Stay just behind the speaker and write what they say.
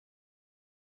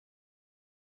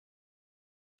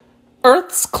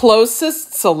Earth's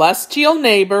closest celestial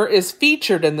neighbor is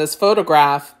featured in this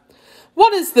photograph.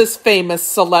 What is this famous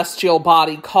celestial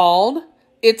body called?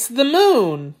 It's the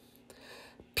moon.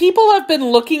 People have been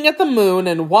looking at the moon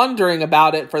and wondering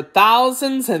about it for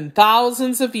thousands and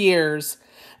thousands of years,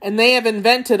 and they have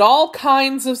invented all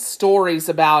kinds of stories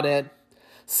about it.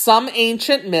 Some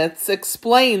ancient myths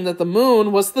explain that the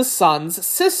moon was the sun's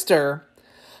sister.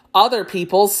 Other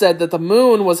people said that the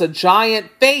moon was a giant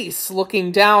face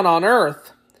looking down on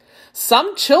Earth.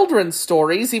 Some children's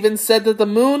stories even said that the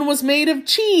moon was made of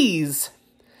cheese.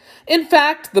 In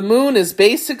fact, the moon is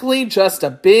basically just a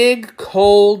big,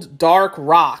 cold, dark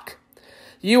rock.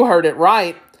 You heard it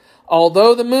right.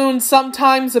 Although the moon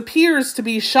sometimes appears to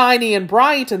be shiny and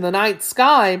bright in the night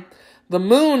sky, the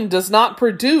moon does not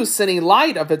produce any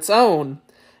light of its own.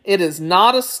 It is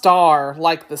not a star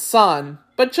like the sun,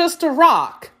 but just a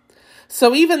rock.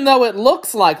 So even though it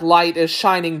looks like light is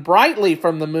shining brightly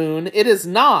from the moon, it is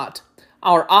not.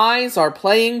 Our eyes are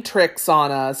playing tricks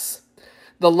on us.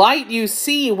 The light you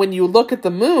see when you look at the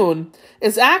moon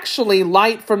is actually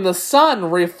light from the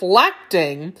sun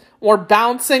reflecting or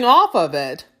bouncing off of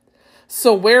it.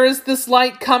 So where is this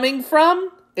light coming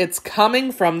from? It's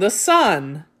coming from the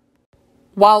sun.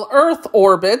 While Earth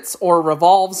orbits or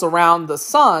revolves around the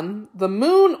sun, the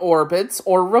moon orbits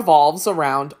or revolves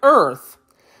around Earth.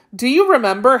 Do you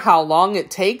remember how long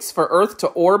it takes for Earth to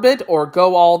orbit or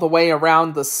go all the way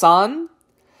around the sun?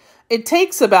 It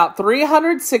takes about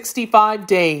 365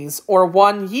 days or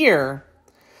 1 year.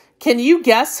 Can you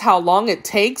guess how long it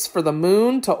takes for the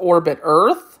moon to orbit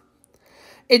Earth?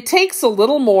 It takes a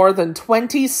little more than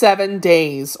 27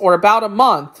 days or about a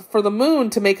month for the moon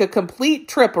to make a complete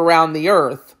trip around the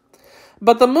Earth.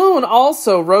 But the moon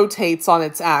also rotates on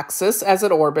its axis as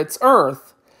it orbits Earth.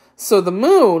 So the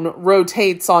moon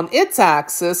rotates on its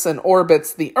axis and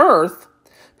orbits the Earth,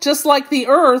 just like the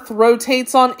Earth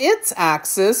rotates on its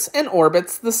axis and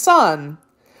orbits the sun.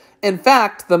 In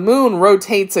fact, the moon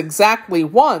rotates exactly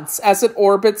once as it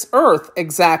orbits Earth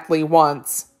exactly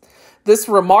once. This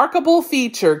remarkable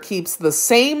feature keeps the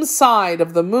same side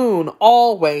of the moon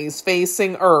always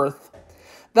facing Earth.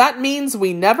 That means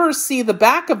we never see the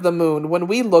back of the moon when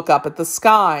we look up at the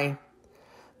sky.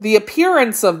 The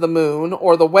appearance of the moon,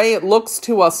 or the way it looks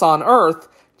to us on Earth,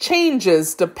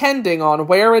 changes depending on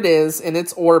where it is in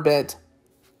its orbit.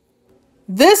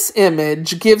 This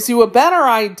image gives you a better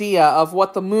idea of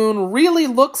what the moon really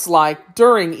looks like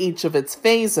during each of its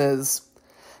phases.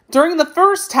 During the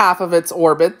first half of its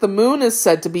orbit, the moon is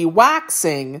said to be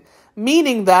waxing,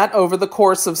 meaning that over the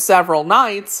course of several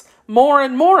nights, more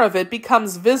and more of it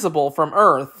becomes visible from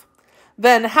Earth.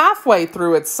 Then halfway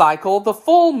through its cycle, the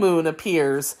full moon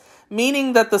appears,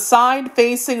 meaning that the side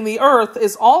facing the Earth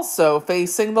is also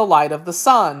facing the light of the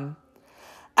sun.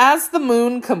 As the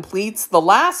moon completes the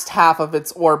last half of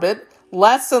its orbit,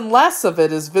 less and less of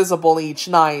it is visible each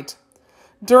night.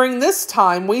 During this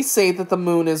time, we say that the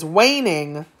moon is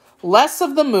waning. Less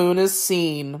of the moon is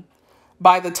seen.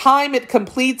 By the time it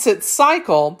completes its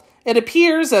cycle, it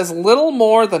appears as little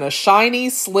more than a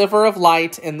shiny sliver of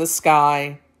light in the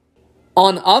sky.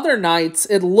 On other nights,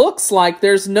 it looks like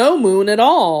there's no moon at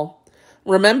all.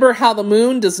 Remember how the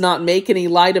moon does not make any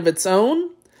light of its own?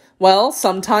 Well,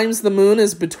 sometimes the moon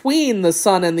is between the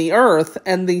sun and the Earth,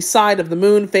 and the side of the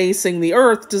moon facing the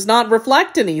Earth does not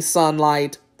reflect any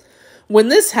sunlight. When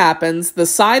this happens, the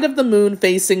side of the moon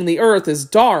facing the Earth is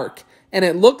dark, and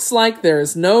it looks like there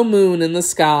is no moon in the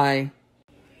sky.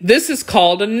 This is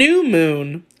called a new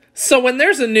moon. So when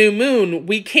there's a new moon,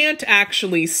 we can't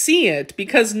actually see it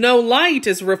because no light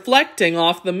is reflecting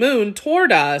off the moon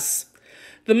toward us.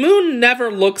 The moon never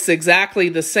looks exactly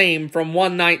the same from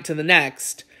one night to the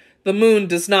next. The moon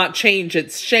does not change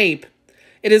its shape.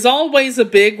 It is always a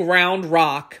big round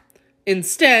rock.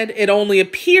 Instead, it only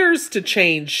appears to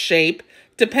change shape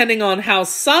depending on how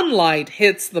sunlight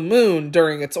hits the moon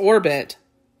during its orbit.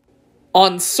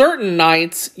 On certain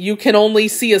nights, you can only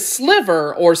see a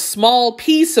sliver or small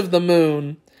piece of the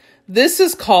moon. This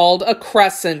is called a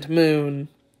crescent moon.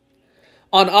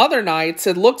 On other nights,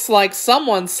 it looks like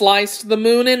someone sliced the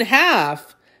moon in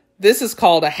half. This is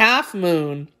called a half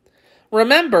moon.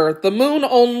 Remember, the moon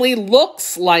only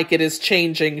looks like it is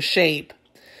changing shape.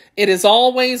 It is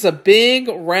always a big,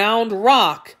 round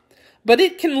rock, but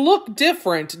it can look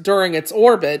different during its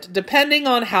orbit depending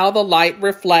on how the light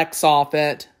reflects off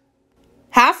it.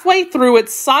 Halfway through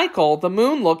its cycle, the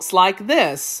moon looks like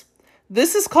this.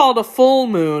 This is called a full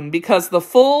moon because the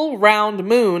full, round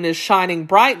moon is shining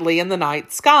brightly in the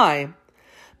night sky.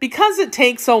 Because it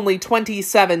takes only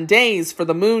 27 days for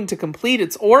the moon to complete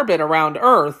its orbit around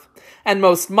Earth, and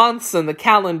most months in the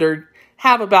calendar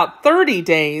have about 30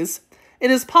 days, It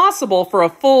is possible for a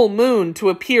full moon to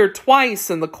appear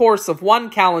twice in the course of one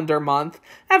calendar month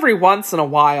every once in a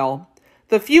while.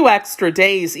 The few extra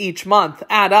days each month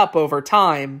add up over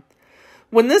time.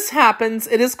 When this happens,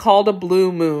 it is called a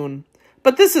blue moon.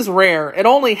 But this is rare. It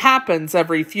only happens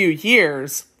every few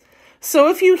years. So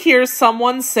if you hear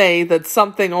someone say that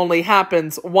something only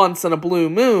happens once in a blue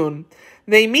moon,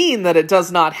 they mean that it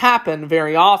does not happen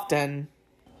very often.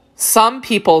 Some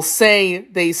people say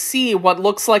they see what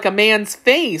looks like a man's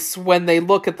face when they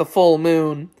look at the full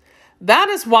moon. That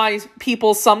is why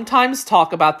people sometimes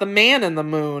talk about the man in the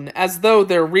moon, as though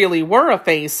there really were a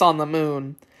face on the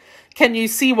moon. Can you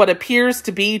see what appears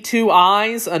to be 2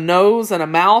 eyes, a nose, and a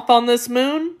mouth on this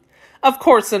moon? Of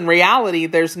course, in reality,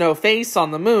 there's no face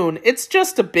on the moon. It's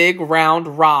just a big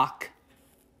round rock.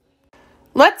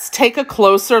 Let's take a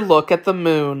closer look at the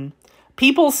moon.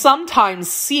 People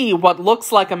sometimes see what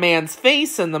looks like a man's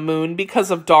face in the moon because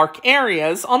of dark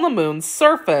areas on the moon's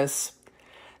surface.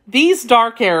 These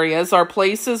dark areas are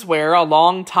places where, a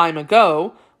long time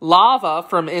ago, lava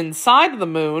from inside the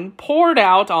moon poured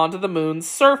out onto the moon's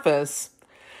surface.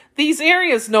 These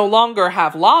areas no longer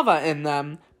have lava in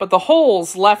them, but the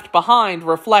holes left behind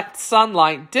reflect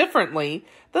sunlight differently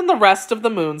than the rest of the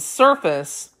moon's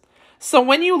surface. So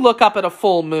when you look up at a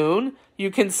full moon,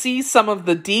 you can see some of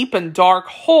the deep and dark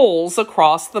holes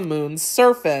across the moon's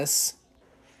surface.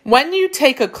 When you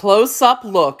take a close-up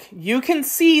look, you can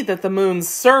see that the moon's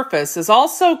surface is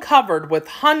also covered with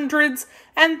hundreds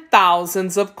and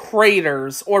thousands of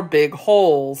craters or big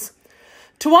holes.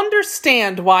 To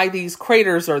understand why these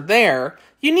craters are there,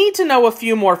 you need to know a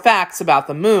few more facts about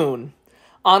the moon.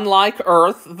 Unlike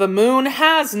Earth, the moon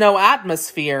has no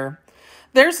atmosphere.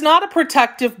 There's not a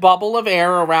protective bubble of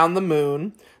air around the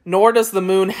moon, nor does the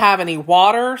moon have any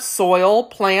water, soil,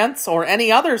 plants, or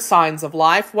any other signs of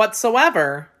life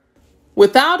whatsoever.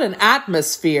 Without an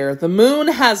atmosphere, the moon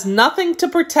has nothing to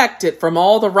protect it from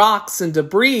all the rocks and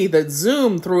debris that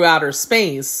zoom through outer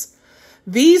space.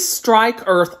 These strike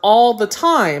Earth all the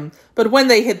time, but when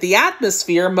they hit the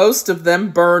atmosphere, most of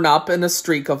them burn up in a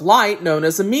streak of light known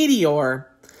as a meteor.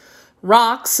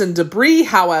 Rocks and debris,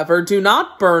 however, do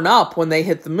not burn up when they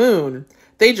hit the moon.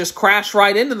 They just crash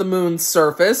right into the moon's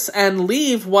surface and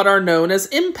leave what are known as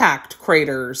impact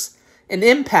craters. An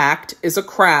impact is a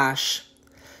crash.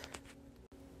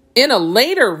 In a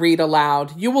later read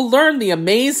aloud, you will learn the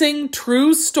amazing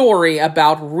true story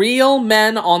about real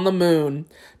men on the moon.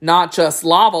 Not just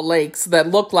lava lakes that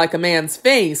look like a man's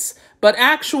face, but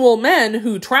actual men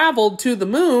who traveled to the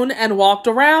moon and walked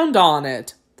around on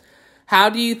it. How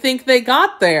do you think they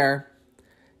got there?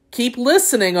 Keep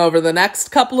listening over the next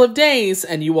couple of days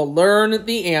and you will learn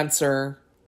the answer.